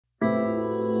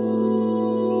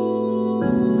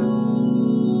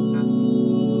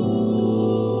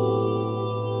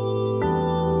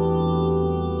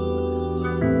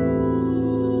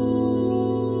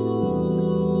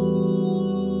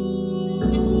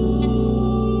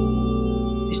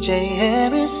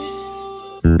Harris.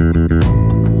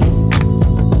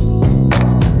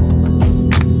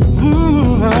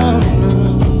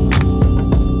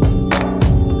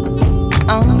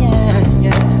 Oh yeah,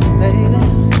 yeah, baby.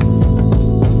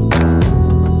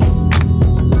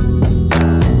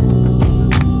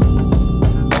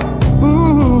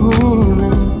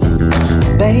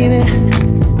 Baby,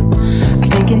 I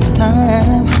think it's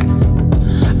time.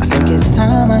 I think it's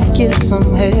time I get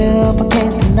some help. I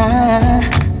can't deny.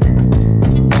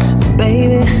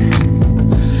 Baby,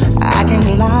 I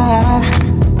can't lie.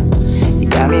 You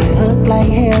got me hooked like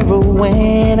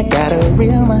heroin. I gotta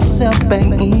reel myself back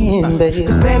in, baby.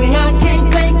 'Cause baby, I can't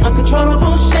take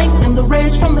uncontrollable shakes and the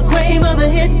rage from the grave of the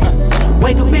hit.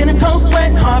 Wake up in a cold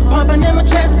sweat, heart pumping in my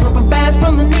chest, pumping fast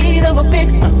from the need of a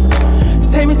fix.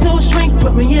 Take me to a shrink,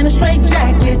 put me in a straight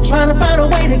jacket, trying to find a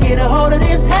way to get a hold of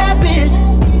this habit.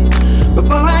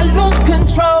 Before I lose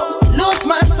control, lose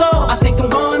my soul, I think I'm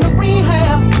going to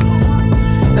rehab.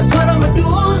 That's what I'ma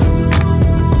do.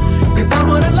 'Cause I'm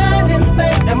borderline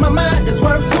insane and my mind is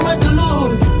worth too much to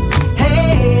lose.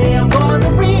 Hey, I'm going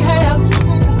to rehab.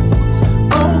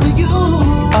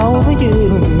 Over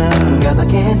you now. 'Cause I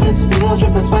can't sit still,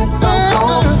 dripping sweat so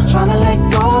cold. Trying to let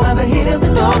go of the heat of the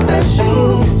dope that's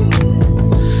you.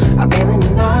 I've been in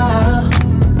and out,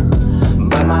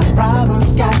 but my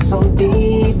problems got so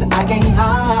deep that I can't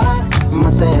hide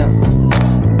myself.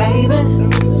 Baby,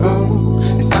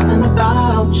 it's something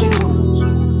about you.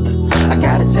 I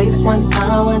gotta taste one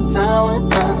time,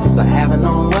 since I haven't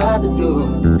known what to do.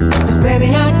 'Cause baby,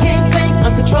 I can't take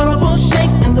uncontrollable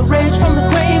shakes and the rage from the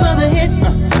grave of the hit.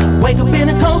 Wake up in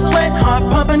a cold sweat, heart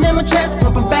pumping in my chest,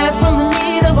 pumping fast from the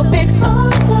need of a fix.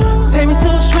 Take me to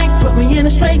a shrink, put me in a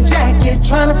straight jacket,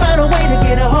 trying to find a way to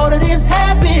get a hold of this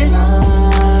habit.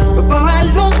 Before I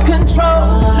lose control,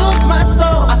 lose my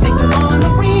soul, I think I'm going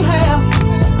to rehab.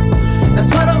 That's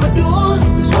what I'ma do.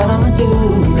 That's what I'ma do.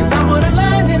 'Cause I'm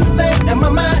borderline insane and my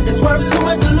mind is worth too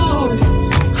much to lose.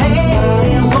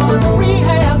 Hey, I'm going to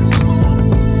rehab.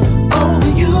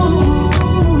 Over you.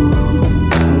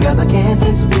 'Cause I can't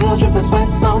sit still, dripping sweat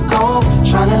so cold.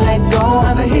 Trying to let go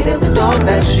of the heat of the dope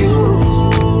that's you.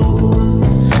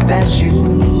 That's you.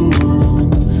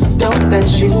 Dope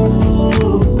that's you.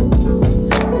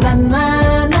 Na na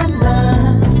na na.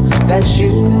 That's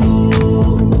you.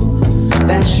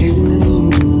 That's you.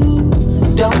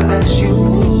 Dope that's you.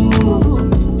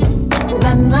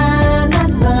 Na na na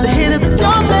na. The heat of the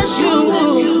dope that's you.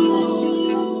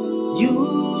 You.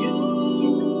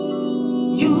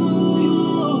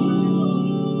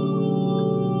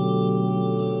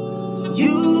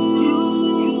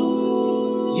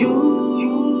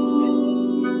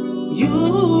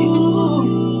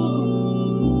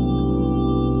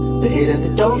 The hit of the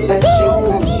dope that's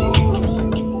you.